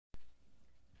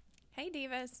Hey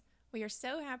Divas! We are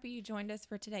so happy you joined us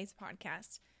for today's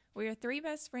podcast. We are three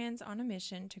best friends on a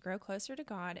mission to grow closer to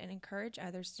God and encourage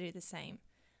others to do the same.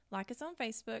 Like us on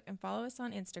Facebook and follow us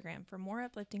on Instagram for more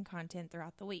uplifting content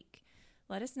throughout the week.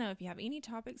 Let us know if you have any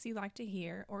topics you'd like to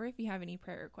hear or if you have any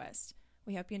prayer requests.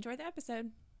 We hope you enjoy the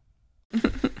episode.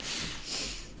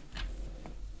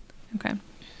 Okay.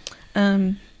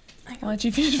 I'll let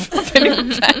you finish popping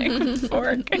it back.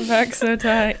 Fork. Back so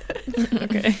tight.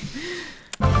 Okay.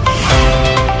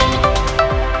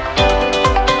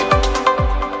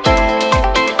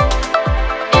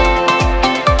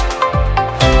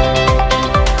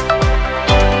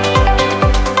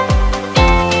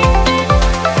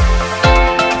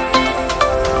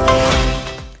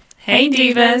 Hey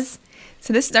Divas!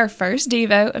 So this is our first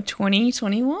Devo of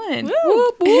 2021.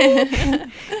 Whoop, whoop.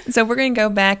 So we're going to go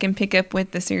back and pick up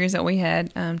with the series that we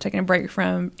had taken a break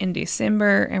from in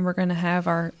December, and we're going to have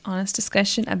our honest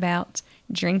discussion about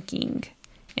drinking.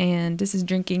 And this is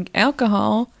drinking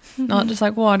alcohol, not just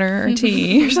like water or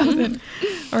tea or something.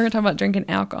 We're going to talk about drinking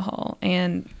alcohol.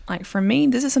 And like for me,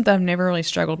 this is something I've never really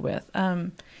struggled with.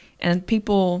 And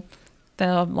people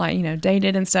that like, you know,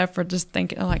 dated and stuff for just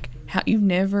thinking like how you've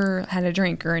never had a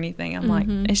drink or anything. I'm like,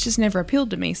 it's just never appealed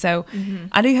to me. So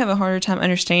I do have a harder time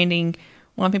understanding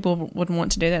why people would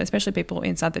want to do that, especially people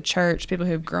inside the church, people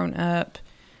who've grown up.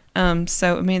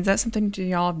 So, I mean, is that something that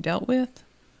y'all have dealt with?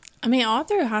 I mean, all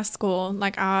through high school,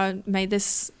 like I made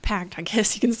this pact, I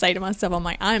guess you can say to myself, I'm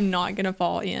like, I'm not going to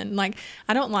fall in. Like,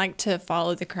 I don't like to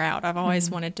follow the crowd. I've always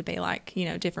wanted to be like, you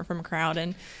know, different from a crowd.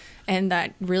 And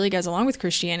that really goes along with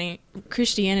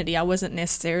Christianity. I wasn't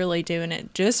necessarily doing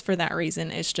it just for that reason.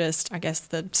 It's just, I guess,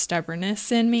 the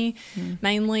stubbornness in me,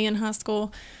 mainly in high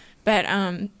school. But,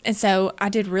 and so I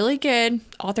did really good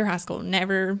all through high school.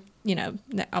 Never, you know,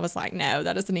 I was like, no,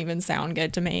 that doesn't even sound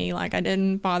good to me. Like, it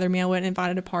didn't bother me. I wasn't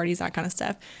invited to parties, that kind of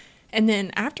stuff. And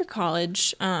then after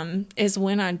college is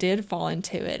when I did fall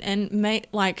into it. And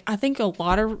like, I think a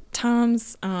lot of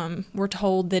times we're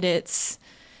told that it's,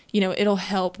 you know, it'll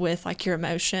help with like your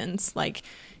emotions. Like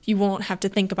you won't have to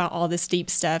think about all this deep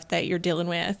stuff that you're dealing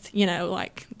with, you know,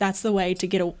 like that's the way to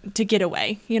get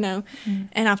away, you know?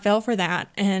 And I fell for that.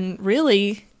 And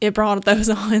really it brought those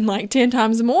on like 10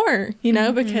 times more, you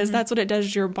know, because that's what it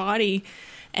does to your body.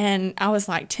 And I was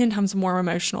like 10 times more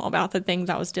emotional about the things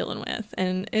I was dealing with.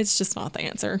 And it's just not the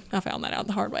answer. I found that out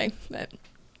the hard way, but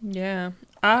Yeah.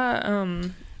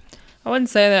 I wouldn't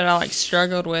say that I like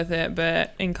struggled with it,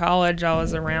 but in college I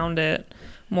was around it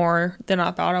more than I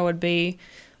thought I would be.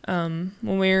 When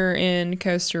we were in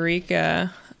Costa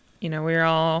Rica, you know, we were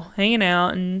all hanging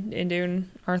out and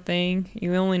doing our thing.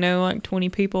 You only know like 20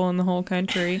 people in the whole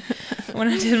country when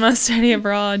I did my study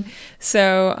abroad.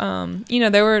 So, you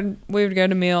know, we would go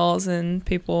to meals and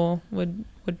people would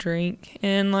drink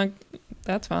and like,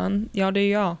 that's fine. Y'all do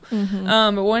y'all.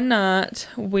 But one night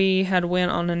we had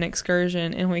went on an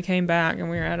excursion and we came back and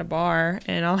we were at a bar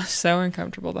and I was so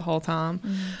uncomfortable the whole time.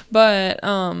 But,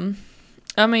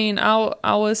 I mean,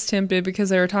 I was tempted because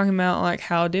they were talking about like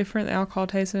how different the alcohol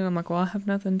tasted. And I'm like, well, I have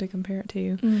nothing to compare it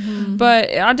to.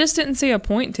 But I just didn't see a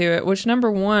point to it, which number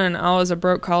one, I was a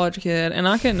broke college kid and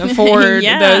I couldn't afford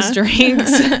those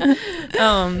drinks.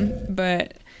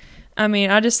 But I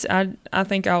mean, I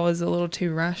think I was a little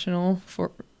too rational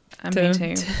Me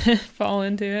too. to fall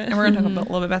into it. And we're going to talk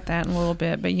a little bit about that in a little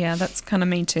bit. But yeah, that's kind of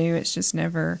me too. It's just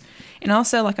never. And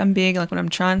also, like, I'm big, like, when I'm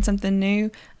trying something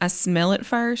new, I smell it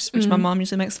first, which my mom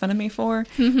usually makes fun of me for.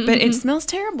 But it smells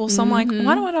terrible. So I'm like,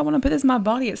 why do I want to put this in my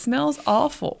body? It smells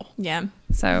awful. yeah.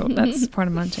 So that's part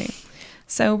of mine too.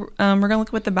 So we're going to look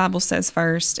at what the Bible says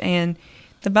first. And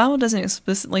the Bible doesn't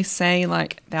explicitly say,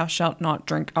 like, thou shalt not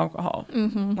drink alcohol.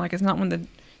 Like, it's not one of the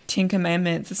 10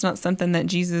 Commandments. It's not something that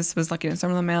Jesus was, like, in the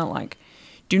Sermon on the Mount, like,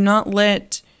 do not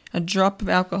let a drop of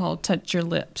alcohol touch your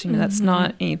lips. You know, that's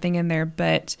not anything in there.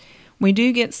 But we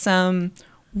do get some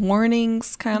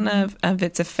warnings kind of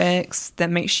its effects that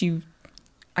makes you,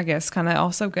 I guess, kind of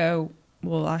also go,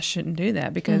 well, I shouldn't do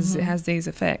that because it has these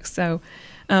effects. So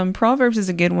Proverbs is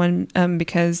a good one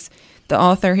because the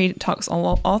author, he talks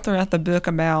all throughout the book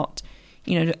about,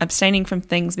 you know, abstaining from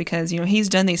things because, you know, he's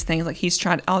done these things. Like he's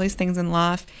tried all these things in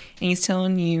life and he's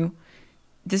telling you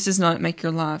this does not make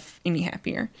your life any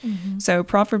happier. So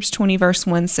Proverbs 20 verse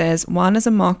 1 says, wine is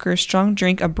a mocker, strong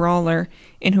drink a brawler,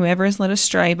 and whoever is led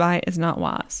astray by it is not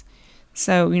wise.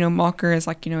 So, you know, mocker is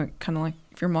like, you know, kind of like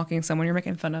if you're mocking someone, you're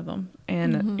making fun of them.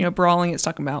 And, you know, brawling, it's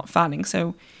talking about fighting.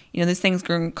 So, you know, these things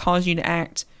can cause you to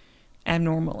act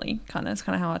abnormally. That's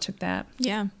kind of how I took that.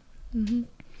 Yeah.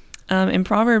 In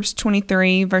Proverbs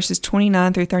 23 verses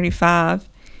 29 through 35,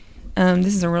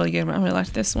 this is a really good one. I really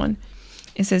liked this one.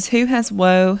 It says, who has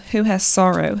woe, who has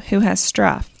sorrow, who has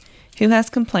strife, who has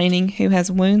complaining, who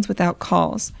has wounds without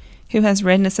cause, who has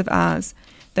redness of eyes,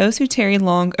 those who tarry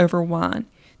long over wine,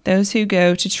 those who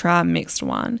go to try mixed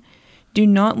wine. Do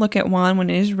not look at wine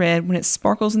when it is red, when it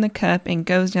sparkles in the cup and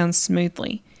goes down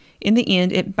smoothly. In the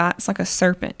end, it bites like a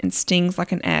serpent and stings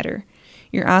like an adder.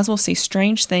 Your eyes will see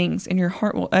strange things, and your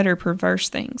heart will utter perverse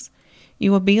things.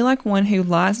 You will be like one who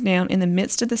lies down in the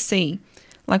midst of the sea,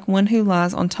 like one who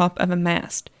lies on top of a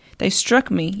mast. They struck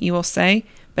me, you will say,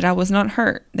 but I was not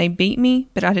hurt. They beat me,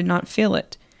 but I did not feel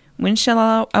it. When shall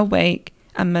I awake?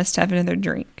 I must have another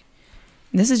drink.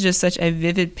 And this is just such a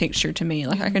vivid picture to me.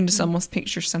 Like, I can just almost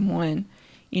picture someone,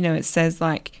 it says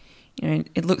like,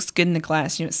 it looks good in the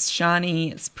glass. It's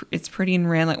shiny. It's pretty and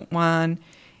red like wine,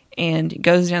 and it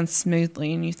goes down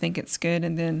smoothly, and you think it's good,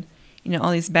 and then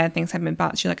all these bad things happen. It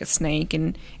bites you like a snake,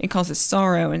 and it causes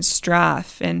sorrow and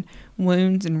strife and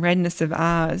wounds and redness of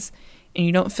eyes, and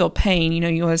you don't feel pain.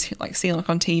 You always see on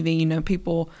TV,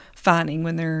 people fighting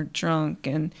when they're drunk,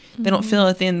 and they don't feel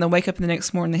it. Then they'll wake up the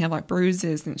next morning, they have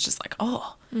bruises, and it's just like,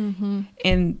 oh.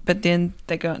 But then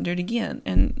they go out and do it again,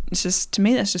 and it's just, to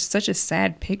me, that's just such a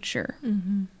sad picture.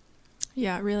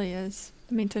 Yeah, it really is.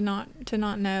 I mean, to not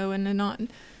know, and to not,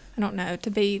 I don't know,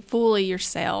 to be fully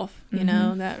yourself,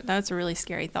 that's a really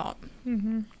scary thought.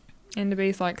 And to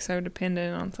be so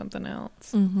dependent on something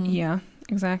else. Yeah,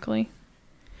 exactly.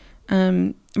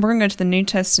 We're going to go to the New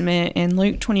Testament. In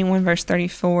Luke 21, verse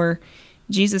 34,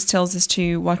 Jesus tells us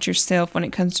to watch yourself when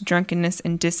it comes to drunkenness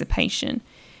and dissipation.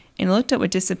 And I looked up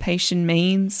what dissipation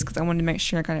means, because I wanted to make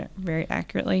sure I got it very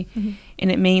accurately.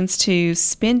 And it means to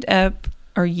spend up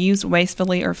or use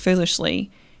wastefully or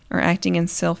foolishly, or acting in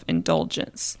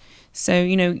self-indulgence. So,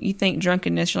 you think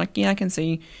drunkenness, you're like, yeah, I can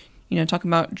see, talking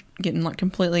about getting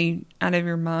completely out of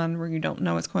your mind where you don't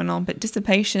know what's going on. But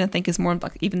dissipation, I think, is more of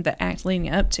even the act leading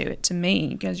up to it, to me,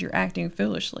 because you're acting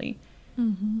foolishly.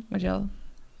 What y'all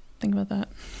think about that?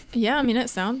 Yeah, I mean, that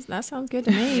sounds good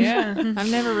to me. Yeah.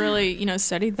 I've never really,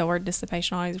 studied the word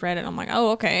dissipation. I always read it and I'm like,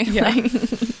 oh, okay. Yeah.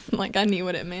 Like I knew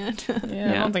what it meant.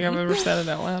 Yeah, I don't think I've ever said it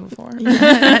out loud before.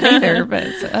 Not either, but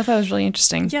I thought it was really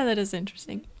interesting. Yeah, that is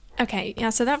interesting. Okay, yeah,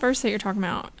 so that verse that you're talking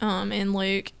about in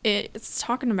Luke, it's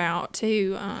talking about,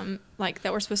 too,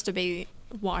 that we're supposed to be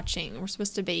watching. We're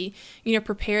supposed to be,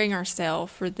 preparing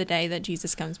ourselves for the day that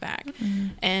Jesus comes back.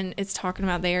 And it's talking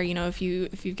about there, if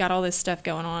you've got all this stuff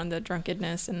going on, the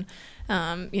drunkenness, and,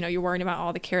 you're worrying about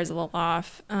all the cares of the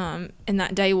life, and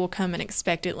that day will come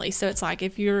unexpectedly. So it's like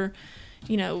if you're,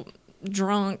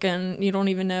 drunk and you don't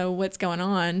even know what's going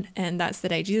on, and that's the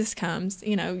day Jesus comes,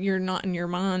 you're not in your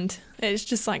mind. It's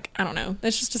just I don't know,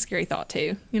 that's just a scary thought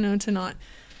too, to not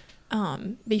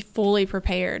be fully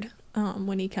prepared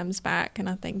when he comes back. And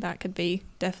I think that could be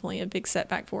definitely a big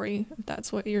setback for you if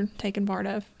that's what you're taking part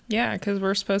of. Yeah, because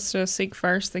we're supposed to seek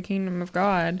first the kingdom of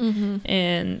God,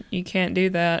 and you can't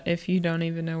do that if you don't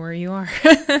even know where you are.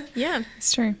 Yeah,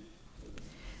 it's true.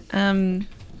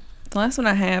 The last one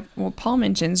I have, Paul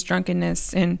mentions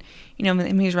drunkenness, and,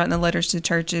 when he's writing the letters to the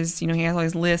churches, he has all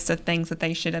these lists of things that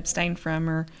they should abstain from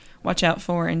or watch out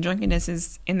for, and drunkenness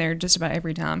is in there just about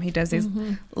every time. He does these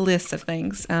lists of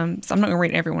things. So I'm not going to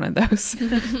read every one of those.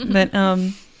 But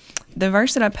the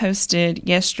verse that I posted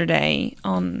yesterday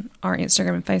on our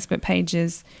Instagram and Facebook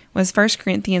pages was 1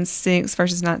 Corinthians 6,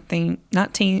 verses 19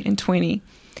 and 20.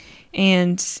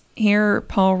 And here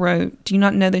Paul wrote, "Do you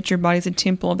not know that your body is a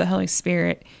temple of the Holy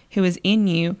Spirit, who is in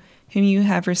you, whom you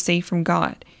have received from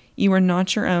God? You are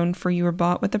not your own, for you were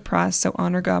bought with a price, so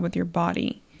honor God with your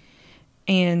body."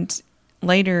 And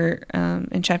later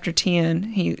in chapter 10,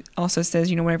 he also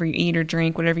says, whatever you eat or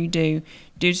drink, whatever you do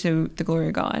to the glory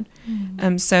of God.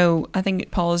 So I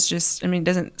think Paul is just, it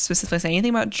doesn't specifically say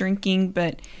anything about drinking,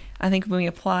 but I think when we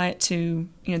apply it to,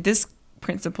 this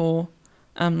principle,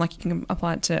 like you can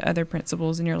apply it to other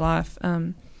principles in your life.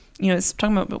 It's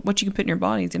talking about what you can put in your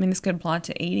bodies. This could apply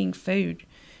to eating food,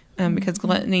 because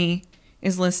gluttony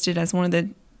is listed as one of the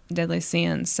deadly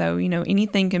sins. So,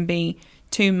 anything can be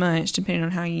too much depending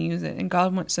on how you use it. And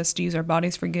God wants us to use our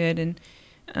bodies for good. And,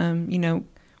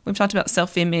 we've talked about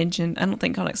self-image, and I don't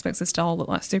think God expects us to all look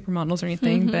like supermodels or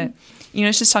anything. But,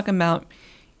 it's just talking about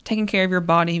taking care of your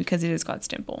body because it is God's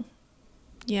temple.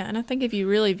 Yeah, and I think if you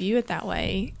really view it that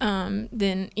way,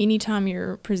 then anytime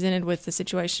you're presented with the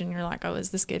situation, you're like, oh,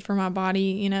 is this good for my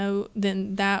body?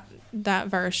 Then that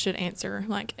verse should answer,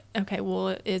 okay,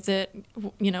 well, is it,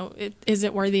 is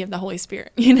it worthy of the Holy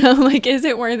Spirit? Is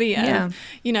it worthy of,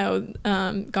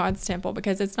 God's temple?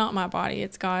 Because it's not my body,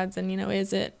 it's God's. And,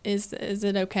 is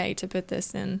it okay to put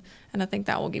this in? And I think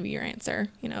that will give you your answer,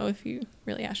 if you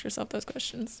really ask yourself those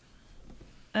questions.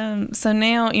 So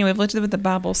now, we've looked at what the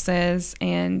Bible says,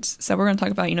 and so we're going to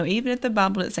talk about, even if the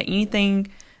Bible doesn't say anything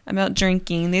about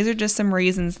drinking, these are just some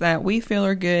reasons that we feel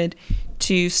are good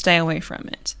to stay away from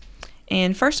it.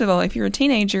 And first of all, if you're a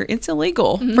teenager, it's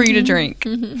illegal for you to drink.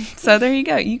 So there you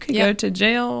go. You could go to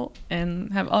jail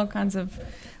and have all kinds of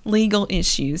legal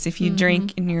issues if you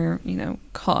drink and you're,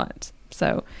 caught.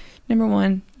 So number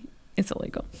one, it's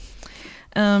illegal.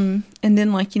 And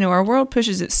then, our world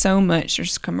pushes it so much.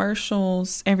 There's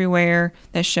commercials everywhere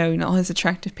that show, all these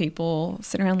attractive people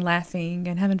sitting around laughing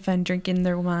and having fun drinking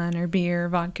their wine or beer,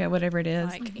 vodka, whatever it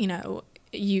is.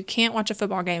 You can't watch a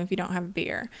football game if you don't have a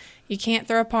beer. You can't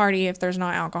throw a party if there's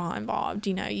not alcohol involved.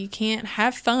 You can't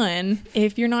have fun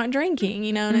if you're not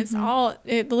drinking, and it's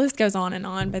the list goes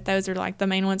on, but those are like the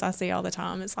main ones I see all the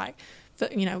time. It's like,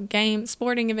 games,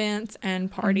 sporting events, and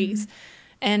parties.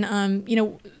 And,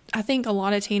 I think a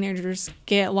lot of teenagers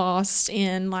get lost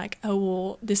in like, oh,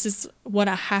 well, this is what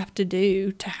I have to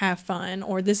do to have fun,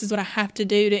 or this is what I have to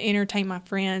do to entertain my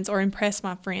friends or impress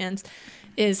my friends,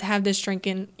 is have this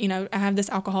drinking, I have this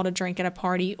alcohol to drink at a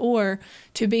party, or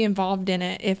to be involved in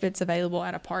it if it's available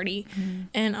at a party.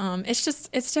 And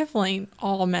it's definitely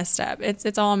all messed up.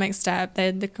 It's all mixed up.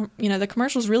 The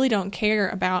commercials really don't care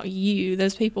about you.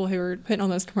 Those people who are putting on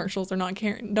those commercials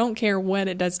don't care what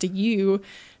it does to you.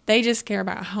 They just care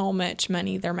about how much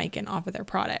money they're making off of their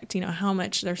product, how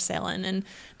much they're selling. And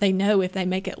they know if they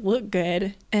make it look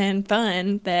good and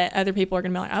fun that other people are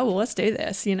going to be like, oh, well, let's do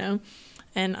this,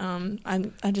 And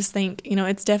I just think,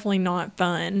 it's definitely not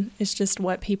fun. It's just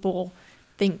what people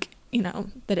think,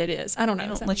 that it is. I don't know.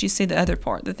 They don't let you see the other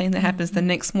part, the thing that happens the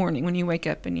next morning when you wake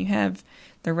up and you have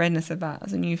the redness of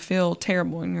eyes and you feel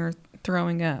terrible and you're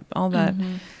throwing up, all that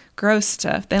gross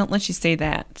stuff. They don't let you see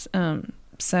that.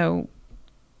 So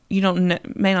you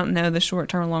may not know the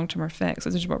short-term and long-term effects,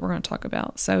 which is what we're going to talk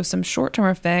about. So some short-term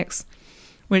effects,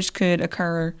 which could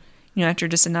occur, after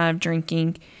just a night of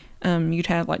drinking. You'd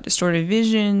have like distorted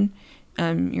vision.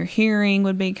 Your hearing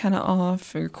would be kind of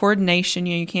off. Your coordination,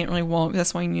 you can't really walk.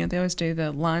 That's why they always do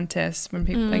the line test when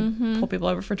people they pull people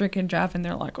over for drinking and driving.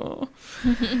 They're like, oh.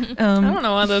 I don't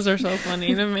know why those are so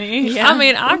funny to me. I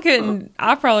mean,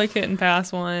 I probably couldn't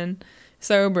pass one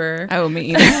sober. Oh,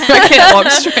 me either. I can't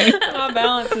walk straight. My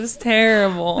balance is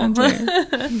terrible.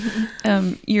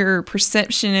 Your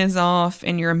perception is off,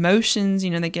 and your emotions,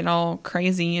 they get all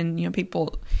crazy, and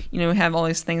people, have all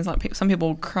these things like some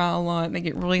people cry a lot. They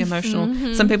get really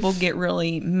emotional. Some people get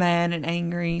really mad and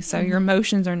angry. So your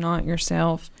emotions are not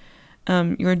yourself.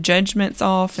 Your judgment's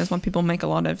off. That's when people make a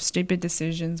lot of stupid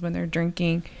decisions when they're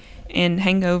drinking. And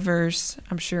hangovers,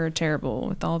 I'm sure, are terrible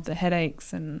with all the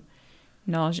headaches and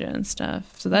nausea and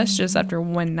stuff. So that's just after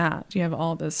one night. You have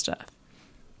all this stuff.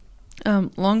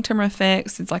 Long-term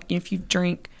effects, it's like if you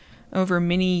drink over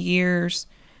many years,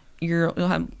 you'll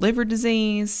have liver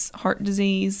disease, heart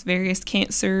disease, various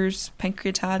cancers,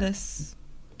 pancreatitis.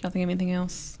 Y'all think of anything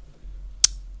else?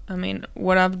 I mean,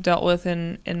 what I've dealt with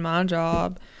in my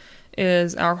job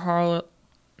is alcohol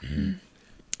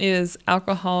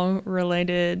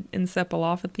related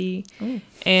encephalopathy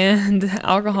and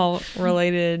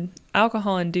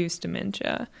alcohol-induced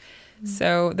dementia.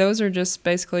 So those are just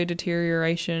basically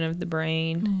deterioration of the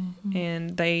brain,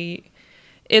 and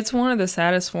it's one of the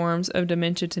saddest forms of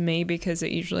dementia to me because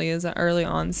it usually is an early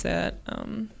onset.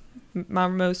 My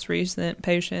most recent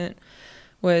patient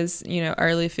was,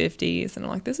 early 50s, and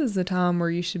I'm like, this is the time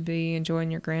where you should be enjoying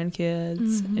your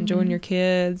grandkids, enjoying your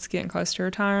kids, getting close to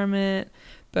retirement,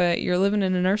 but you're living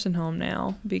in a nursing home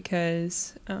now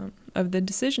because of the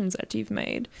decisions that you've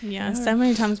made. Yeah, so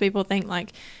many times people think,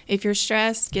 like, if you're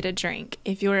stressed, get a drink.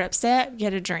 If you're upset,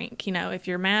 get a drink. If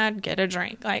you're mad, get a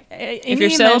drink. Like, if you're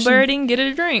celebrating, get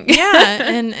a drink. Yeah,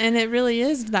 and it really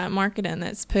is that marketing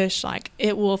that's pushed, like,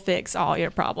 it will fix all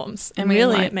your problems. And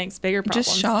really, like, it makes bigger problems.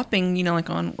 Just shopping, like,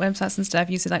 on websites and stuff,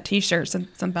 you see, like, T-shirts and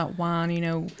something about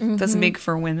wine, that's big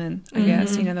for women, I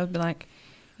guess. They'll be like,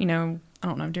 I don't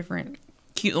know, different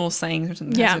cute little sayings or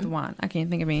something that has with wine. I can't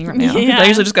think of any right now. Yeah. I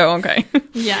usually just go, okay.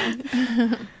 Yeah.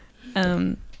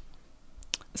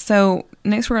 So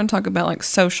next we're going to talk about like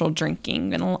social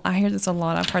drinking. And I hear this a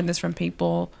lot. I've heard this from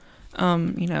people,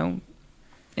 in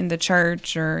the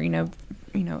church or,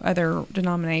 other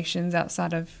denominations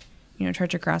outside of,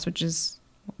 Church of Christ, which is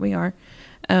what we are.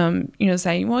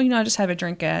 Say, well, I just have a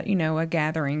drink at, a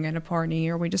gathering at a party,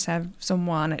 or we just have some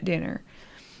wine at dinner.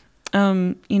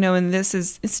 And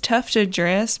it's tough to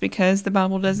address because the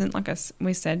Bible doesn't, like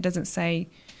we said, doesn't say,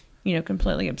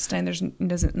 completely abstain.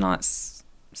 Not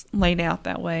laid out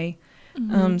that way.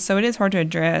 So it is hard to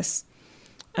address.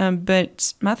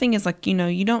 But my thing is like,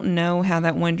 you don't know how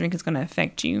that one drink is going to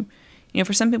affect you.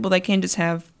 For some people, they can just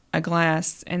have a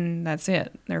glass and that's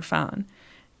it. They're fine.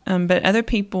 But other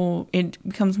people, it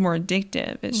becomes more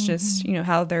addictive. It's just,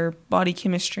 how their body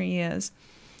chemistry is.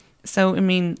 So, I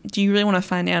mean, do you really want to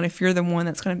find out if you're the one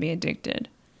that's going to be addicted?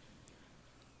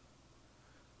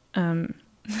 I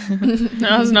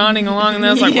was nodding along and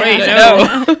I was like, wait,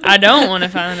 no, I don't want to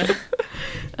find it.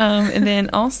 And then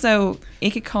also, it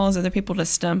could cause other people to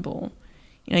stumble.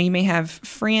 You may have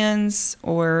friends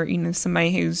or,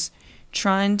 somebody who's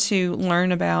trying to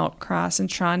learn about Christ and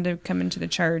trying to come into the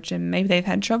church, and maybe they've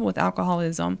had trouble with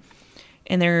alcoholism,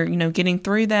 and they're, getting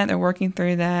through that, they're working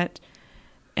through that,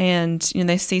 and,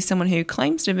 they see someone who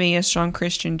claims to be a strong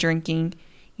Christian drinking,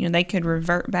 they could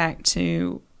revert back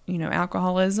to,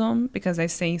 alcoholism because they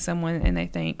see someone and they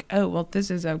think, oh, well,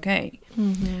 this is okay.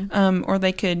 Or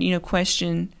they could,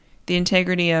 question the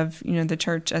integrity of, the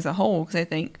church as a whole because they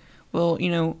think, well,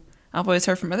 I've always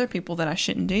heard from other people that I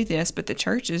shouldn't do this, but the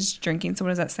church is drinking. So what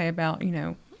does that say about,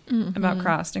 about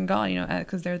Christ and God,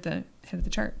 because they're the head of the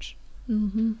church.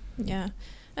 Yeah.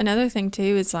 Another thing too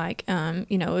is like,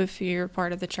 if you're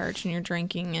part of the church and you're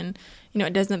drinking and,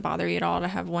 it doesn't bother you at all to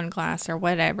have one glass or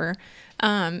whatever,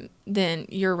 then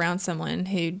you're around someone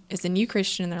who is a new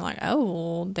Christian and they're like, oh,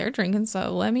 well, they're drinking,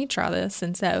 so let me try this.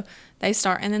 And so they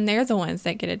start, and then they're the ones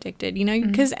that get addicted,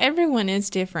 because everyone is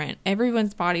different.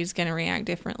 Everyone's body's going to react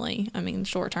differently. I mean,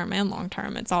 short term and long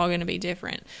term, it's all going to be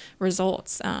different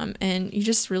results. And you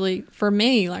just really, for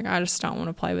me, like, I just don't want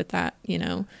to play with that,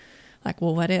 like,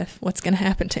 well, what's going to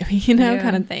happen to me,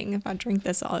 kind of thing. If I drink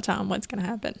this all the time, what's going to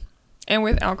happen? And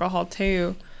with alcohol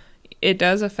too, it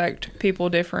does affect people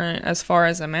different as far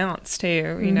as amounts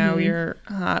too. Your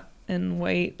height and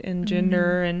weight and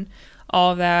gender and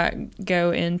all of that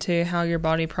go into how your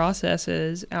body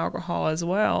processes alcohol as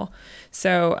well.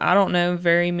 So I don't know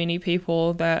very many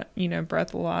people that,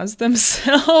 breathalyze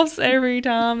themselves every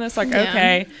time. It's like,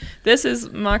 okay, this is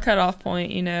my cutoff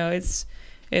point.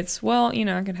 It's well,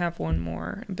 I could have one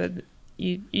more, but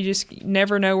you just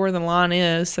never know where the line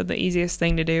is. So the easiest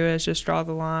thing to do is just draw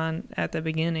the line at the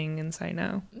beginning and say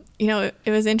no. It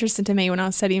was interesting to me when I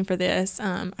was studying for this.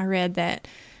 I read that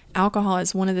alcohol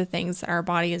is one of the things that our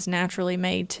body is naturally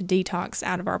made to detox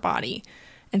out of our body.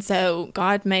 And so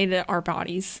God made our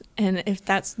bodies. And if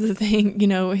that's the thing,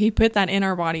 he put that in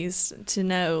our bodies to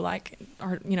know, like,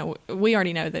 we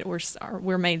already know that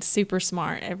we're made super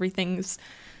smart. Everything's,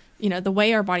 the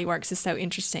way our body works is so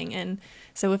interesting. And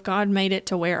so if God made it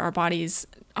to where our bodies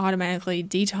automatically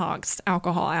detox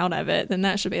alcohol out of it, then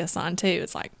that should be a sign too.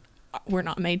 It's like, we're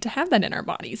not made to have that in our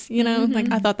bodies, Like,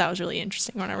 I thought that was really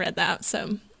interesting when I read that.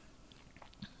 So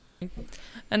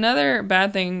another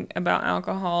bad thing about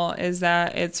alcohol is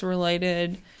that it's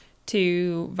related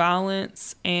to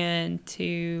violence and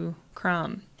to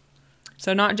crime.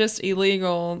 So not just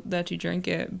illegal that you drink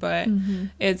it, but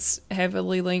it's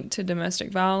heavily linked to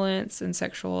domestic violence and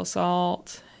sexual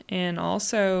assault. And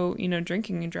also,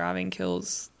 drinking and driving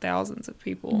kills thousands of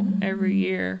people every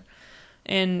year.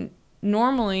 And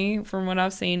normally, from what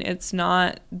I've seen, it's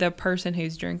not the person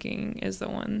who's drinking is the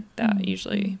one that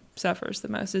usually suffers the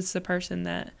most. It's the person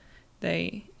that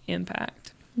they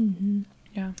impact.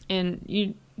 Yeah. And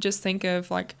you just think of,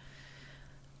 like,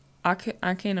 I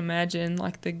can't imagine,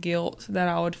 like, the guilt that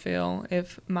I would feel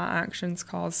if my actions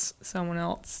cause someone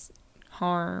else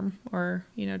harm or,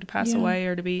 to pass away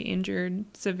or to be injured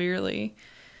severely.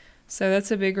 So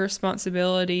that's a big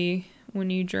responsibility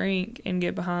when you drink and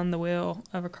get behind the wheel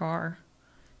of a car.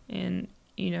 And,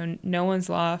 no one's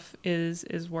life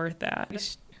is worth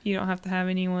that. You don't have to have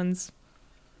anyone's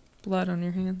blood on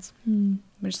your hands.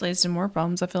 Which leads to more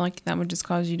problems. I feel like that would just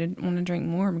cause you to want to drink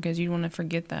more because you want to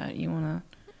forget that. You want to...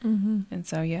 And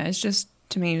so, it's just,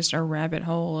 to me, just a rabbit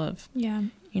hole of,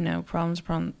 problems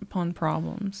upon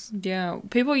problems. Yeah.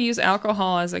 People use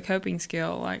alcohol as a coping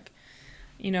skill. Like,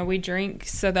 we drink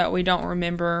so that we don't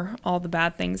remember all the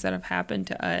bad things that have happened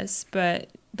to us. But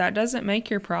that doesn't make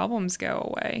your problems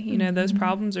go away. Those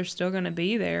problems are still going to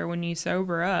be there when you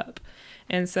sober up.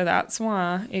 And so that's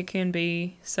why it can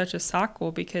be such a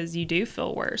cycle, because you do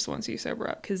feel worse once you sober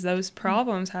up because those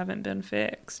problems haven't been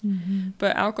fixed.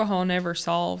 But alcohol never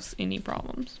solves any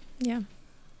problems. Yeah.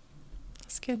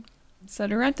 That's good. So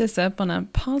to wrap this up on a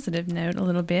positive note a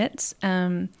little bit,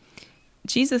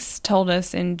 Jesus told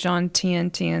us in John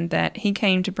 10:10 that he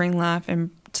came to bring life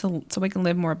and so we can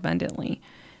live more abundantly.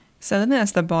 So then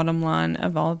that's the bottom line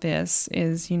of all this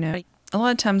is, a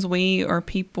lot of times we or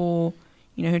people,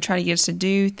 who try to get us to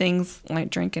do things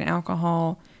like drinking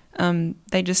alcohol,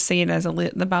 they just see it as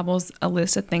the Bible's a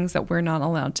list of things that we're not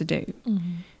allowed to do.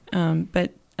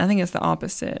 But I think it's the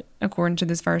opposite, according to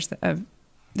this verse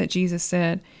that Jesus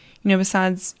said.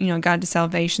 Besides, guide to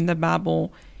salvation, the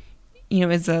Bible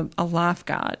is a life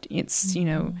guide. It's,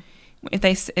 if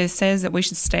it says that we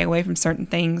should stay away from certain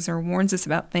things or warns us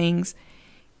about things,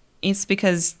 it's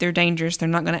because they're dangerous. They're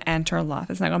not going to add to our life.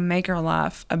 It's not going to make our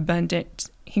life abundant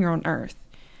here on earth.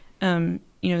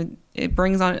 It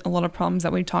brings on a lot of problems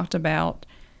that we talked about.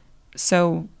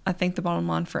 So I think the bottom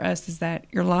line for us is that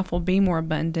your life will be more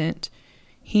abundant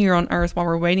here on earth while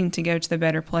we're waiting to go to the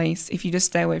better place if you just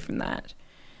stay away from that.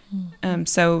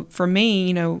 So for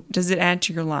me, does it add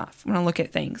to your life when I look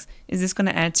at things? Is this going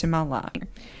to add to my life?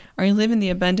 Are you living the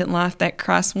abundant life that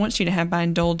Christ wants you to have by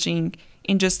indulging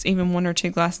in just even 1 or 2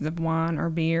 glasses of wine or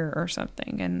beer or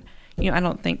something? And, I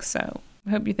don't think so.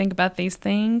 I hope you think about these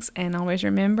things, and always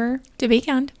remember to be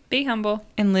kind, be humble,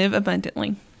 and live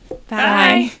abundantly.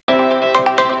 Bye. Bye.